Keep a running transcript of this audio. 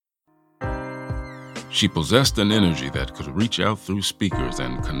She possessed an energy that could reach out through speakers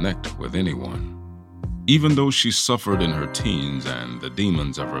and connect with anyone. Even though she suffered in her teens and the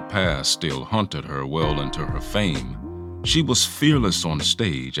demons of her past still haunted her well into her fame, she was fearless on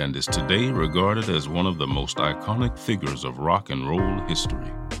stage and is today regarded as one of the most iconic figures of rock and roll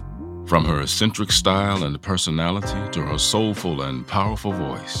history. From her eccentric style and personality to her soulful and powerful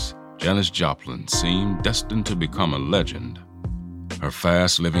voice, Janis Joplin seemed destined to become a legend. Her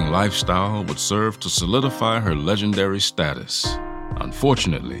fast-living lifestyle would serve to solidify her legendary status.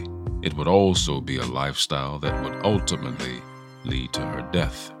 Unfortunately, it would also be a lifestyle that would ultimately lead to her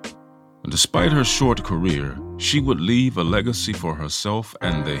death. Despite her short career, she would leave a legacy for herself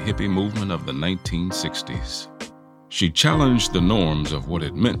and the hippie movement of the 1960s. She challenged the norms of what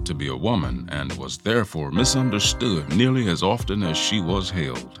it meant to be a woman and was therefore misunderstood nearly as often as she was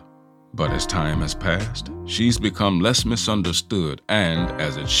hailed. But as time has passed, she's become less misunderstood and,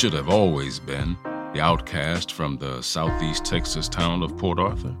 as it should have always been, the outcast from the southeast Texas town of Port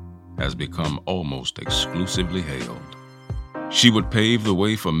Arthur has become almost exclusively hailed. She would pave the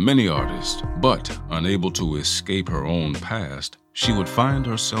way for many artists, but unable to escape her own past, she would find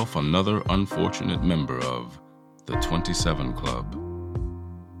herself another unfortunate member of the 27 Club.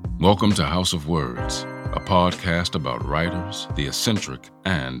 Welcome to House of Words, a podcast about writers, the eccentric,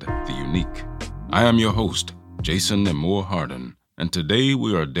 and the unique. I am your host, Jason Nemore Harden, and today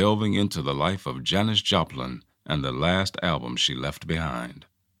we are delving into the life of Janis Joplin and the last album she left behind,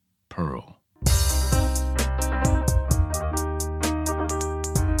 Pearl.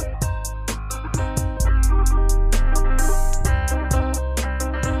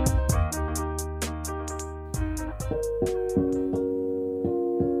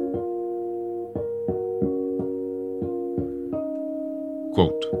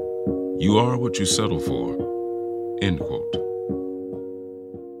 Quote, "You are what you settle for," end quote.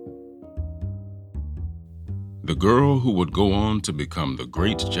 The girl who would go on to become the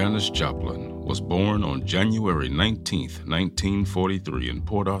great Janis Joplin was born on January 19, 1943 in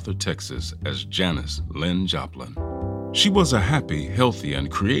Port Arthur, Texas as Janis Lynn Joplin. She was a happy, healthy, and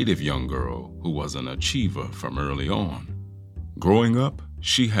creative young girl who was an achiever from early on. Growing up,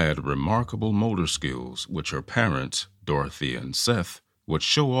 she had remarkable motor skills, which her parents, Dorothy and Seth, would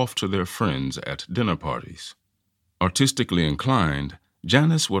show off to their friends at dinner parties. Artistically inclined,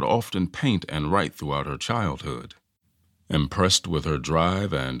 Janis would often paint and write throughout her childhood. Impressed with her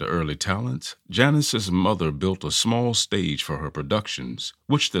drive and early talents, Janis's mother built a small stage for her productions,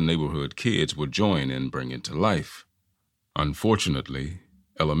 which the neighborhood kids would join in bringing to life. Unfortunately,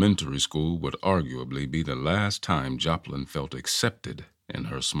 elementary school would arguably be the last time Joplin felt accepted in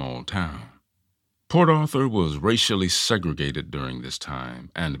her small town. Port Arthur was racially segregated during this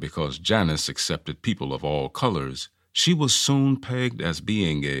time, and because Janis accepted people of all colors, she was soon pegged as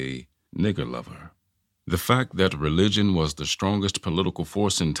being a nigger lover. The fact that religion was the strongest political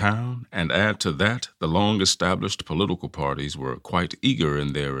force in town, and add to that, the long-established political parties were quite eager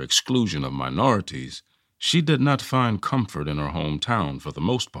in their exclusion of minorities, she did not find comfort in her hometown for the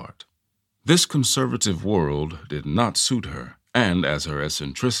most part. This conservative world did not suit her, and as her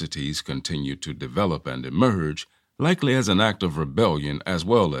eccentricities continued to develop and emerge, likely as an act of rebellion as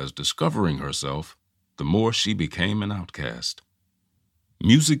well as discovering herself, the more she became an outcast.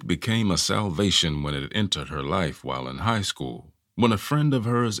 Music became a salvation when it entered her life while in high school, when a friend of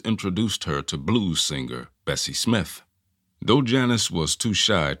hers introduced her to blues singer Bessie Smith. Though Janis was too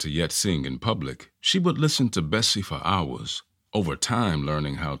shy to yet sing in public, she would listen to Bessie for hours, over time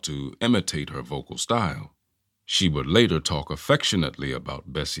learning how to imitate her vocal style. She would later talk affectionately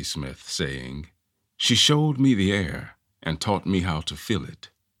about Bessie Smith, saying, "She showed me the air and taught me how to feel it.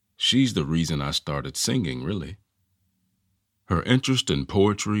 She's the reason I started singing, really." Her interest in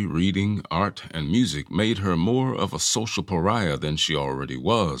poetry, reading, art, and music made her more of a social pariah than she already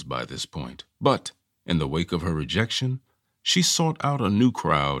was by this point. But, in the wake of her rejection, she sought out a new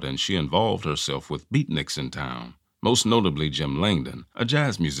crowd and she involved herself with beatniks in town, most notably Jim Langdon, a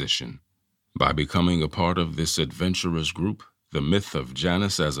jazz musician. By becoming a part of this adventurous group, the myth of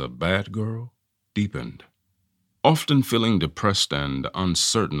Janis as a bad girl deepened. Often feeling depressed and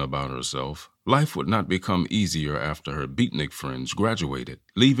uncertain about herself, life would not become easier after her beatnik friends graduated,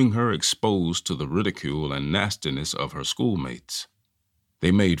 leaving her exposed to the ridicule and nastiness of her schoolmates.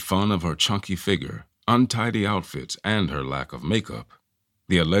 They made fun of her chunky figure, untidy outfits, and her lack of makeup.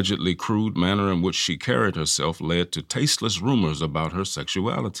 The allegedly crude manner in which she carried herself led to tasteless rumors about her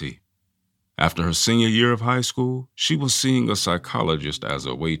sexuality. After her senior year of high school, she was seeing a psychologist as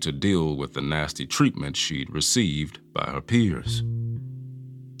a way to deal with the nasty treatment she'd received by her peers.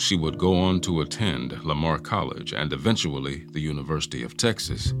 She would go on to attend Lamar College and eventually the University of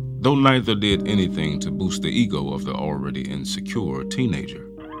Texas, though neither did anything to boost the ego of the already insecure teenager.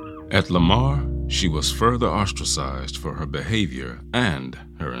 At Lamar, she was further ostracized for her behavior and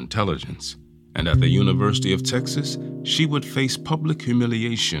her intelligence. And at the University of Texas, she would face public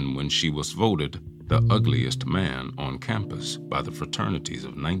humiliation when she was voted the ugliest man on campus by the fraternities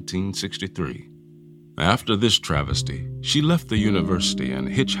of 1963. After this travesty, she left the university and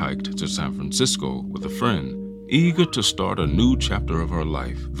hitchhiked to San Francisco with a friend, eager to start a new chapter of her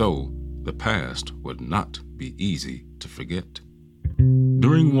life, though the past would not be easy to forget.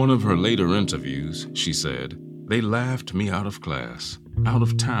 During one of her later interviews, she said, "They laughed me out of class, out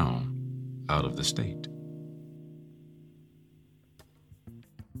of town, out of the state."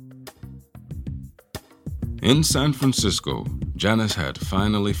 In San Francisco, Janice had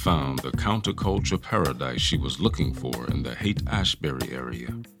finally found the counterculture paradise she was looking for in the Haight-Ashbury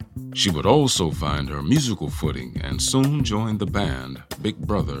area. She would also find her musical footing and soon joined the band Big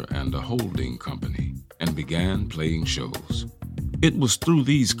Brother and the Holding Company and began playing shows. It was through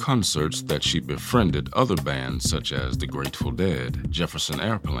these concerts that she befriended other bands such as the Grateful Dead, Jefferson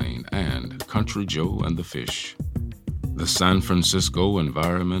Airplane, and Country Joe and the Fish. The San Francisco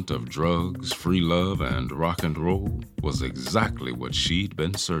environment of drugs, free love, and rock and roll was exactly what she'd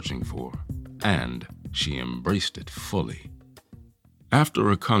been searching for, and she embraced it fully.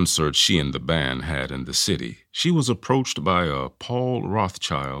 After a concert she and the band had in the city, she was approached by a Paul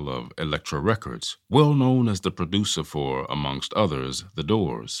Rothchild of Elektra Records, well known as the producer for, amongst others, The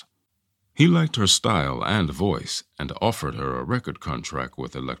Doors. He liked her style and voice and offered her a record contract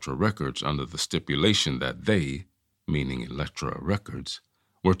with Elektra Records under the stipulation that they, meaning Elektra Records,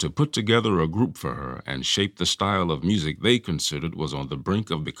 were to put together a group for her and shape the style of music they considered was on the brink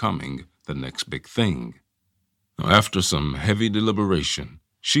of becoming the next big thing. After some heavy deliberation,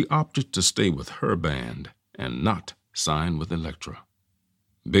 she opted to stay with her band and not sign with Elektra.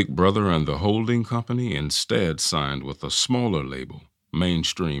 Big Brother and the Holding Company instead signed with a smaller label,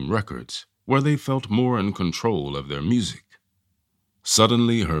 Mainstream Records, where they felt more in control of their music.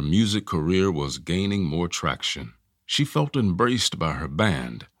 Suddenly, her music career was gaining more traction. She felt embraced by her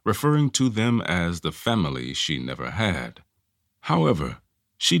band, referring to them as the family she never had. However,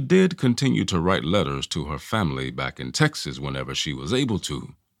 she did continue to write letters to her family back in Texas whenever she was able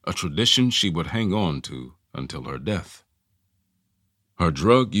to, a tradition she would hang on to until her death. Her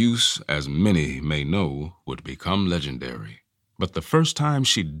drug use, as many may know, would become legendary. But the first time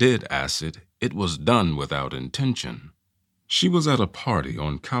she did acid, it was done without intention. She was at a party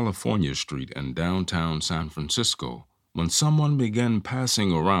on California Street in downtown San Francisco when someone began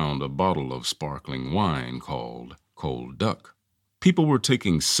passing around a bottle of sparkling wine called Cold Duck. People were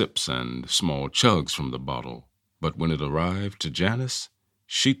taking sips and small chugs from the bottle, but when it arrived to Janice,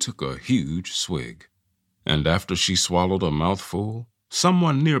 she took a huge swig. And after she swallowed a mouthful,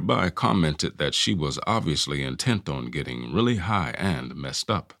 someone nearby commented that she was obviously intent on getting really high and messed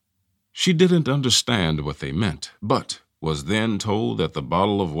up. She didn't understand what they meant, but was then told that the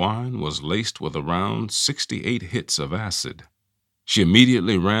bottle of wine was laced with around 68 hits of acid. She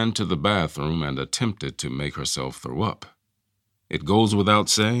immediately ran to the bathroom and attempted to make herself throw up. It goes without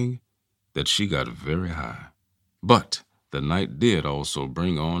saying that she got very high. But the night did also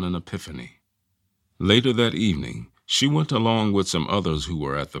bring on an epiphany. Later that evening, she went along with some others who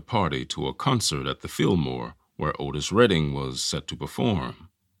were at the party to a concert at the Fillmore where Otis Redding was set to perform.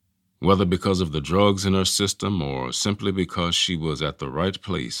 Whether because of the drugs in her system or simply because she was at the right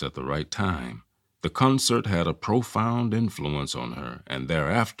place at the right time, the concert had a profound influence on her, and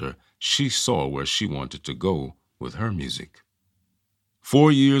thereafter she saw where she wanted to go with her music.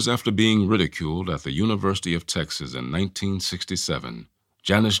 4 years after being ridiculed at the University of Texas in 1967,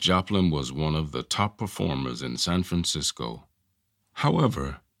 Janis Joplin was one of the top performers in San Francisco.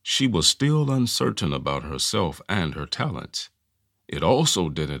 However, she was still uncertain about herself and her talents. It also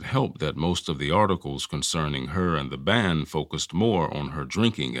didn't help that most of the articles concerning her and the band focused more on her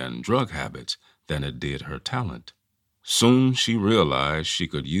drinking and drug habits than it did her talent. Soon she realized she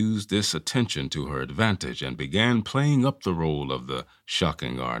could use this attention to her advantage and began playing up the role of the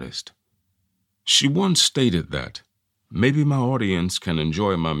shocking artist. She once stated that, "Maybe my audience can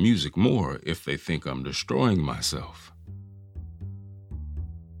enjoy my music more if they think I'm destroying myself."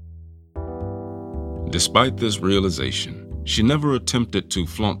 Despite this realization, she never attempted to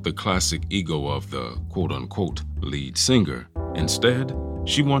flaunt the classic ego of the quote-unquote lead singer. Instead,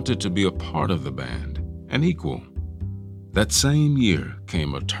 she wanted to be a part of the band, an equal. That same year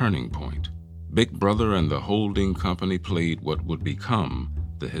came a turning point. Big Brother and the Holding Company played what would become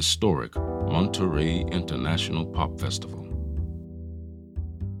the historic Monterey International Pop Festival.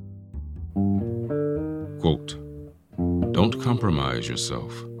 Quote, "Don't compromise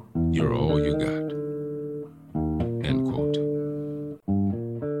yourself. You're all you got. End quote.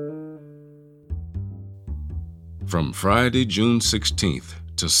 From Friday, June 16th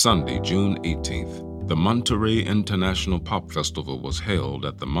to Sunday, June 18th, the Monterey International Pop Festival was held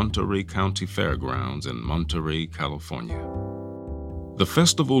at the Monterey County Fairgrounds in Monterey, California. The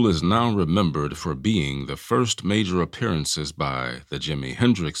festival is now remembered for being the first major appearances by the Jimi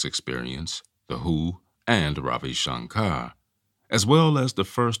Hendrix Experience, The Who, and Ravi Shankar, as well as the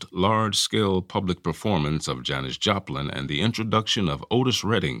first large-scale public performance of Janis Joplin and the introduction of Otis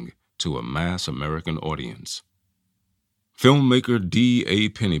Redding to a mass American audience. Filmmaker D.A.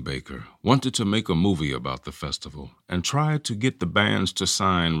 Pennebaker wanted to make a movie about the festival and tried to get the bands to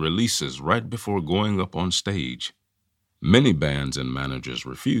sign releases right before going up on stage. Many bands and managers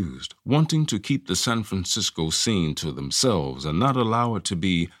refused, wanting to keep the San Francisco scene to themselves and not allow it to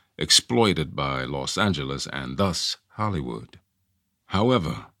be exploited by Los Angeles and thus Hollywood.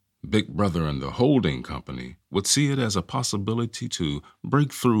 However, Big Brother and the holding company would see it as a possibility to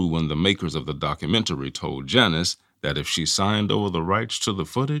break through when the makers of the documentary told Janis that if she signed over the rights to the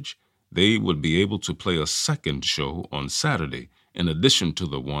footage, they would be able to play a second show on Saturday in addition to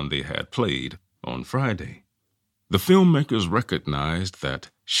the one they had played on Friday. The filmmakers recognized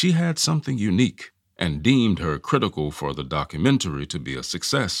that she had something unique and deemed her critical for the documentary to be a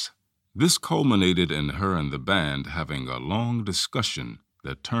success. This culminated in her and the band having a long discussion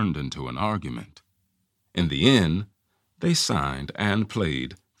that turned into an argument. In the end, they signed and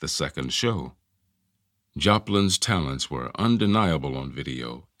played the second show. Joplin's talents were undeniable on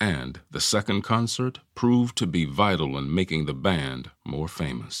video, and the second concert proved to be vital in making the band more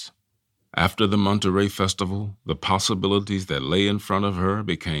famous. After the Monterey Festival, the possibilities that lay in front of her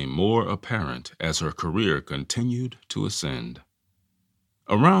became more apparent as her career continued to ascend.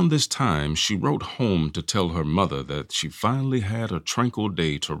 Around this time, she wrote home to tell her mother that she finally had a tranquil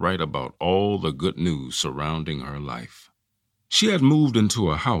day to write about all the good news surrounding her life. She had moved into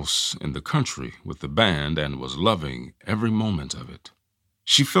a house in the country with the band and was loving every moment of it.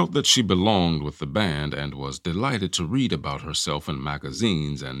 She felt that she belonged with the band and was delighted to read about herself in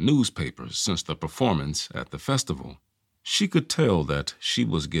magazines and newspapers since the performance at the festival. She could tell that she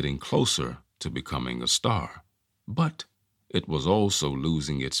was getting closer to becoming a star, but it was also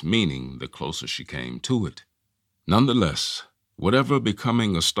losing its meaning the closer she came to it. Nonetheless, whatever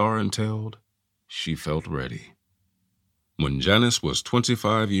becoming a star entailed, she felt ready. When Janis was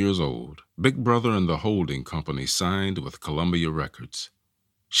 25 years old, Big Brother and the holding company signed with Columbia Records.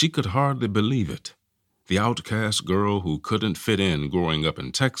 She could hardly believe it. The outcast girl who couldn't fit in growing up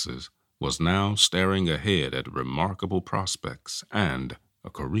in Texas was now staring ahead at remarkable prospects and a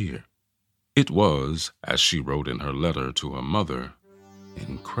career. It was, as she wrote in her letter to her mother,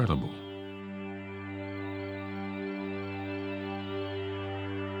 incredible.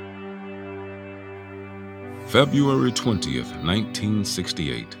 February 20th,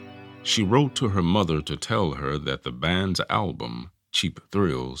 1968, she wrote to her mother to tell her that the band's album, Cheap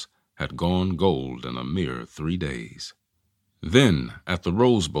Thrills, had gone gold in a mere 3 days. Then, at the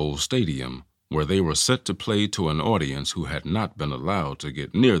Rose Bowl Stadium, where they were set to play to an audience who had not been allowed to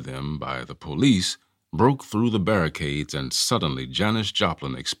get near them by the police, broke through the barricades, and suddenly Janis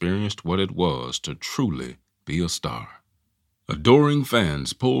Joplin experienced what it was to truly be a star. Adoring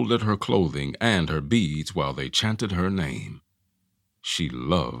fans pulled at her clothing and her beads while they chanted her name. She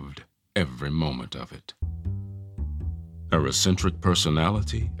loved every moment of it. Her eccentric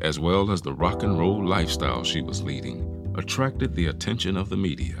personality, as well as the rock and roll lifestyle she was leading, attracted the attention of the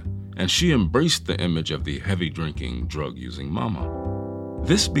media, and she embraced the image of the heavy-drinking, drug-using mama.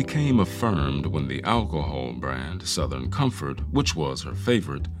 This became affirmed when the alcohol brand Southern Comfort, which was her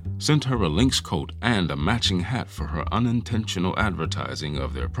favorite, sent her a lynx coat and a matching hat for her unintentional advertising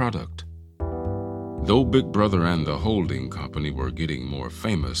of their product. Though Big Brother and the holding company were getting more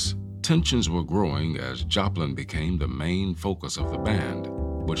famous, tensions were growing as Joplin became the main focus of the band,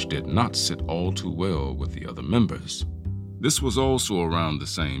 which did not sit all too well with the other members. This was also around the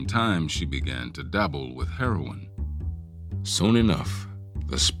same time she began to dabble with heroin. Soon enough,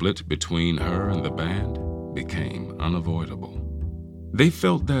 the split between her and the band became unavoidable. They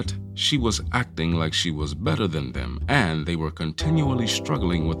felt that she was acting like she was better than them, and they were continually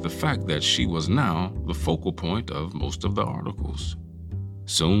struggling with the fact that she was now the focal point of most of the articles.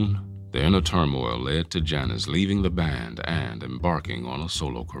 Soon, the inner turmoil led to Janis leaving the band and embarking on a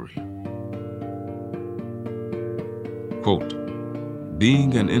solo career. Quote,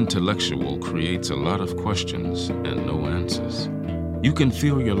 "Being an intellectual creates a lot of questions and no answers. You can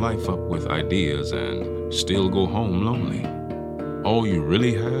fill your life up with ideas and still go home lonely. All you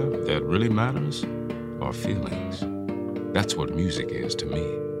really have that really matters are feelings. That's what music is to me."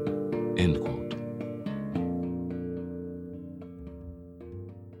 End quote.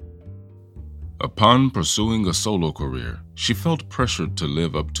 Upon pursuing a solo career, she felt pressured to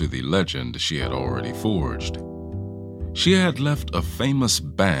live up to the legend she had already forged. She had left a famous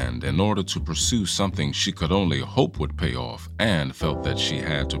band in order to pursue something she could only hope would pay off, and felt that she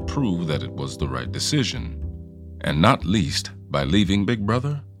had to prove that it was the right decision. And not least, by leaving Big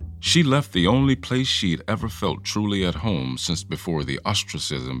Brother, she left the only place she'd ever felt truly at home since before the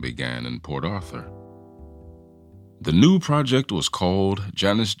ostracism began in Port Arthur. The new project was called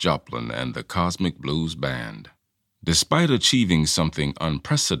Janis Joplin and the Cosmic Blues Band. Despite achieving something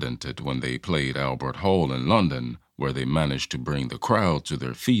unprecedented when they played Albert Hall in London, where they managed to bring the crowd to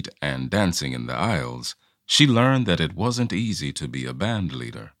their feet and dancing in the aisles, she learned that it wasn't easy to be a band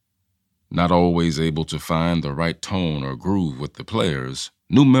leader. Not always able to find the right tone or groove with the players,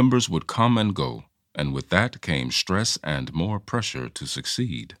 new members would come and go, and with that came stress and more pressure to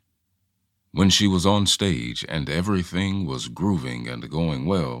succeed. When she was on stage and everything was grooving and going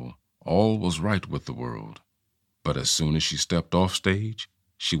well, all was right with the world. But as soon as she stepped off stage,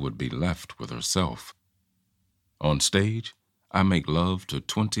 she would be left with herself. On stage, I make love to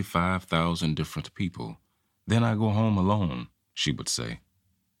 25,000 different people. Then I go home alone, she would say.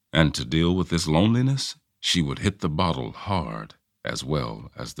 And to deal with this loneliness, she would hit the bottle hard, as well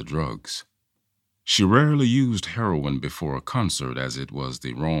as the drugs. She rarely used heroin before a concert as it was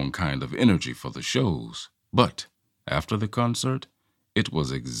the wrong kind of energy for the shows. But after the concert, it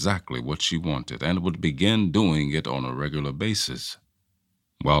was exactly what she wanted and would begin doing it on a regular basis.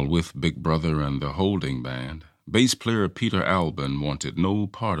 While with Big Brother and the Holding Band, bass player Peter Albin wanted no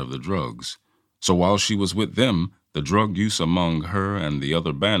part of the drugs. So while she was with them, the drug use among her and the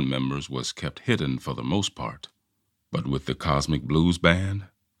other band members was kept hidden for the most part. But with the Cosmic Blues Band,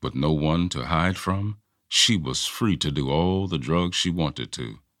 with no one to hide from, she was free to do all the drugs she wanted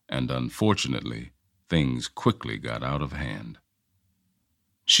to, and unfortunately, things quickly got out of hand.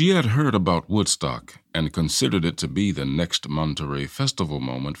 She had heard about Woodstock and considered it to be the next Monterey Festival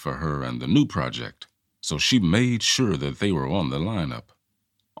moment for her and the new project, so she made sure that they were on the lineup.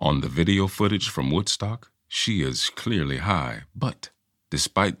 On the video footage from Woodstock, she is clearly high, but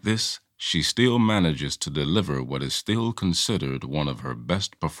despite this, she still manages to deliver what is still considered one of her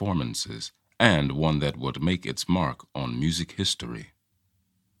best performances, and one that would make its mark on music history.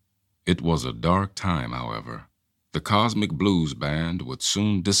 It was a dark time, however. The Cosmic Blues Band would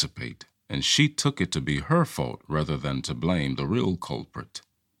soon dissipate, and she took it to be her fault rather than to blame the real culprit,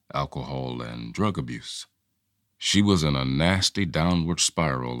 alcohol and drug abuse. She was in a nasty downward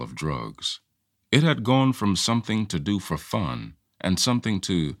spiral of drugs. It had gone from something to do for fun and something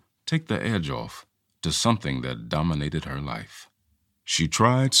to take the edge off to something that dominated her life. She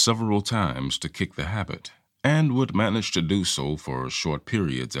tried several times to kick the habit and would manage to do so for short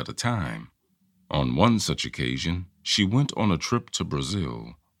periods at a time. On one such occasion, she went on a trip to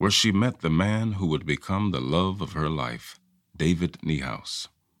Brazil where she met the man who would become the love of her life, David Niehaus.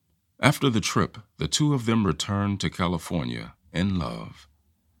 After the trip, the two of them returned to California in love.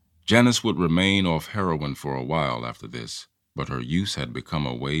 Janis would remain off heroin for a while after this, but her use had become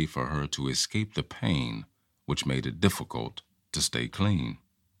a way for her to escape the pain, which made it difficult to stay clean.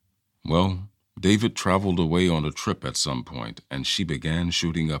 Well, David traveled away on a trip at some point, and she began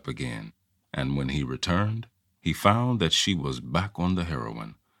shooting up again. And when he returned, he found that she was back on the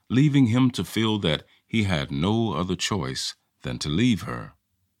heroin, leaving him to feel that he had no other choice than to leave her.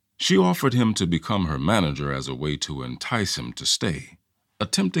 She offered him to become her manager as a way to entice him to stay. A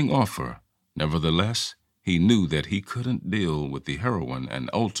tempting offer. Nevertheless, he knew that he couldn't deal with the heroin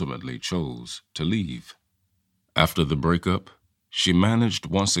and ultimately chose to leave. After the breakup, she managed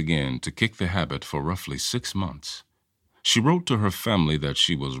once again to kick the habit for roughly 6 months. She wrote to her family that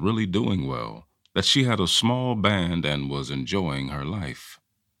she was really doing well, that she had a small band and was enjoying her life.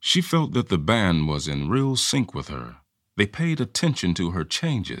 She felt that the band was in real sync with her. They paid attention to her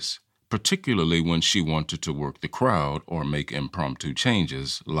changes, particularly when she wanted to work the crowd or make impromptu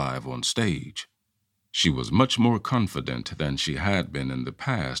changes live on stage. She was much more confident than she had been in the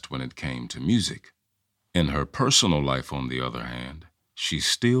past when it came to music. In her personal life, on the other hand, she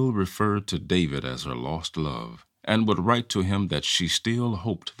still referred to David as her lost love and would write to him that she still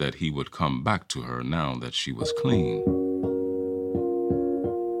hoped that he would come back to her now that she was clean.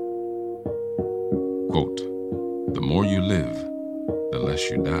 Quote, "The more you live, the less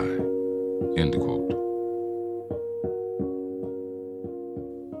you die." End quote.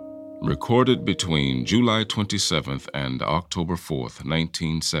 Recorded between July 27th and October 4th,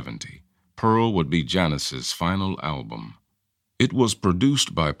 1970, Pearl would be Janis's final album. It was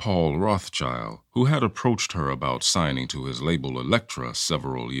produced by Paul Rothchild, who had approached her about signing to his label Elektra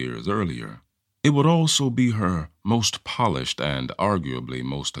several years earlier. It would also be her most polished and arguably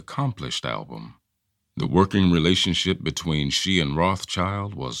most accomplished album. The working relationship between she and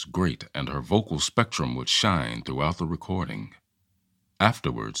Rothchild was great, and her vocal spectrum would shine throughout the recording.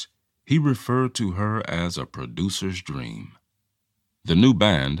 Afterwards, he referred to her as a producer's dream. The new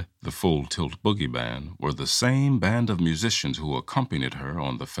band, the Full Tilt Boogie Band, were the same band of musicians who accompanied her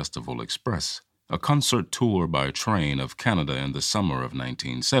on the Festival Express, a concert tour by train of Canada in the summer of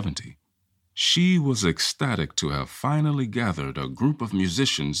 1970. She was ecstatic to have finally gathered a group of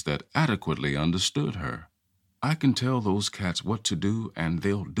musicians that adequately understood her. "I can tell those cats what to do and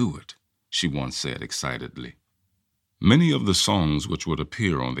they'll do it," she once said excitedly. Many of the songs which would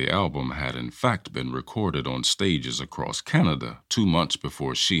appear on the album had in fact been recorded on stages across Canada 2 months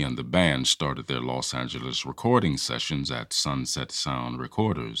before she and the band started their Los Angeles recording sessions at Sunset Sound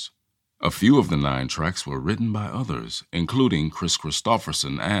Recorders. A few of the 9 tracks were written by others, including Chris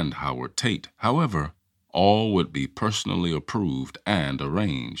Christopherson and Howard Tate. However, all would be personally approved and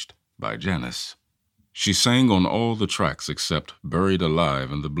arranged by Janis. She sang on all the tracks except Buried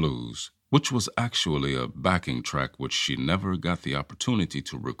Alive in the Blues, which was actually a backing track which she never got the opportunity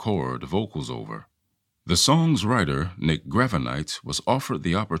to record vocals over. The song's writer, Nick Gravenites, was offered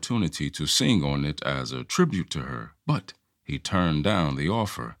the opportunity to sing on it as a tribute to her, but he turned down the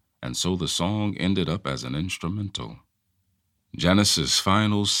offer, and so the song ended up as an instrumental. Janis's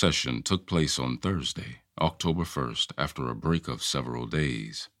final session took place on Thursday, October 1st, after a break of several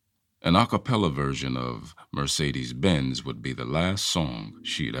days. An a cappella version of Mercedes-Benz would be the last song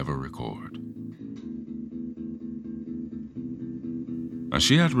she'd ever record. Now,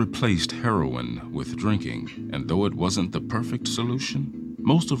 she had replaced heroin with drinking, and though it wasn't the perfect solution,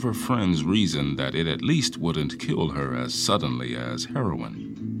 most of her friends reasoned that it at least wouldn't kill her as suddenly as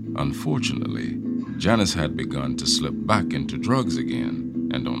heroin. Unfortunately, Janis had begun to slip back into drugs again,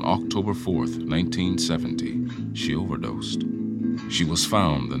 and on October 4th, 1970, she overdosed. She was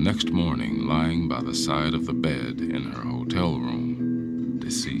found the next morning lying by the side of the bed in her hotel room,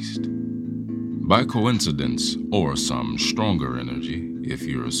 deceased. By coincidence, or some stronger energy, if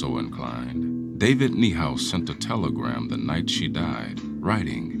you're so inclined, David Niehaus sent a telegram the night she died,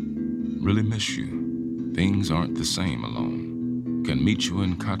 writing, "Really miss you. Things aren't the same alone. Can meet you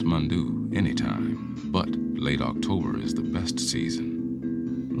in Kathmandu anytime, but late October is the best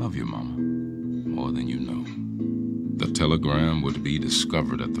season. Love you, Mama, more than you know." The telegram would be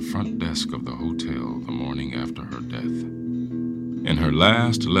discovered at the front desk of the hotel the morning after her death. In her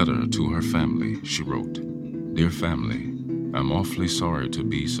last letter to her family, she wrote, "Dear family, I'm awfully sorry to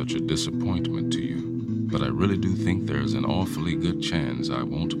be such a disappointment to you, but I really do think there's an awfully good chance I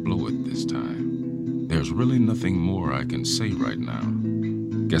won't blow it this time. There's really nothing more I can say right now.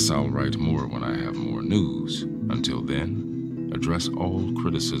 Guess I'll write more when I have more news. Until then, address all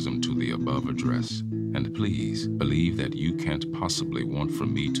criticism to the above address. And please believe that you can't possibly want for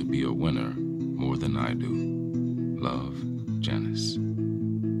me to be a winner more than I do. Love, Janis."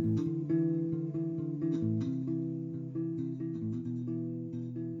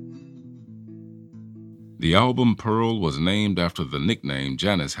 The album Pearl was named after the nickname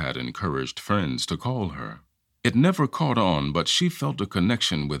Janis had encouraged friends to call her. It never caught on, but she felt a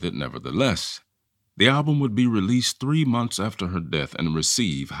connection with it nevertheless. The album would be released 3 months after her death and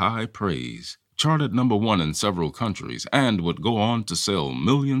receive high praise, charted #1 in several countries, and would go on to sell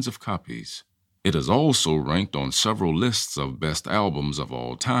millions of copies. It is also ranked on several lists of best albums of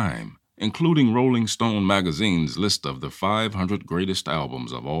all time, including Rolling Stone magazine's list of the 500 greatest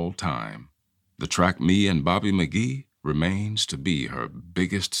albums of all time. The track Me and Bobby McGee remains to be her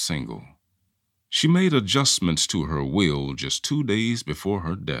biggest single. She made adjustments to her will just 2 days before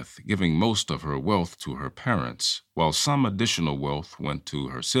her death, giving most of her wealth to her parents, while some additional wealth went to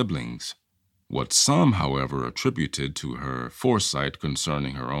her siblings. What some, however, attributed to her foresight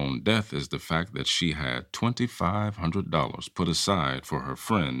concerning her own death is the fact that she had $2,500 put aside for her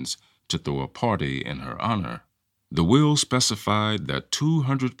friends to throw a party in her honor. The will specified that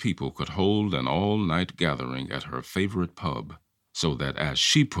 200 people could hold an all-night gathering at her favorite pub, so that, as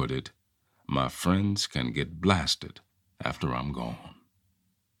she put it, "My friends can get blasted after I'm gone."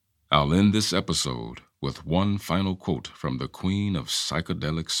 I'll end this episode with one final quote from the queen of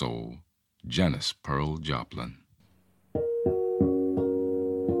psychedelic soul, Janis Pearl Joplin.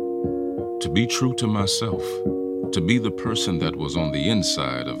 "To be true to myself, to be the person that was on the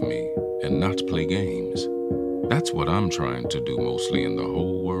inside of me and not play games. That's what I'm trying to do mostly in the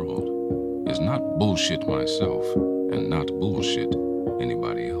whole world, is not bullshit myself and not bullshit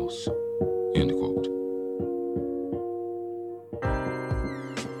anybody else." End quote.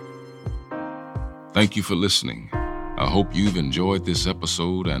 Thank you for listening. I hope you've enjoyed this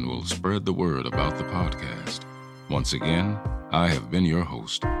episode and will spread the word about the podcast. Once again, I have been your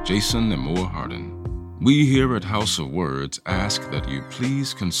host, Jason Nemore Hardin. We here at House of Words ask that you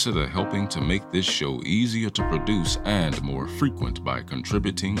please consider helping to make this show easier to produce and more frequent by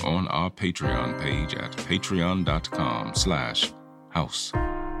contributing on our Patreon page at patreon.com/House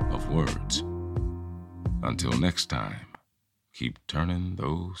of Words. Until next time, keep turning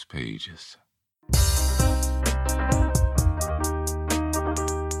those pages.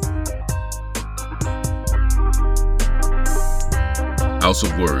 House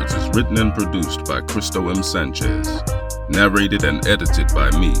of Words is written and produced by Cristo M. Sanchez, narrated and edited by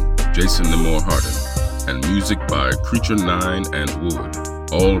me, Jason Nemore Hardin, and music by Creature 9 and Wood.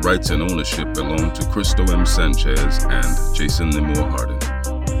 All rights and ownership belong to Cristo M. Sanchez and Jason Nemore Hardin.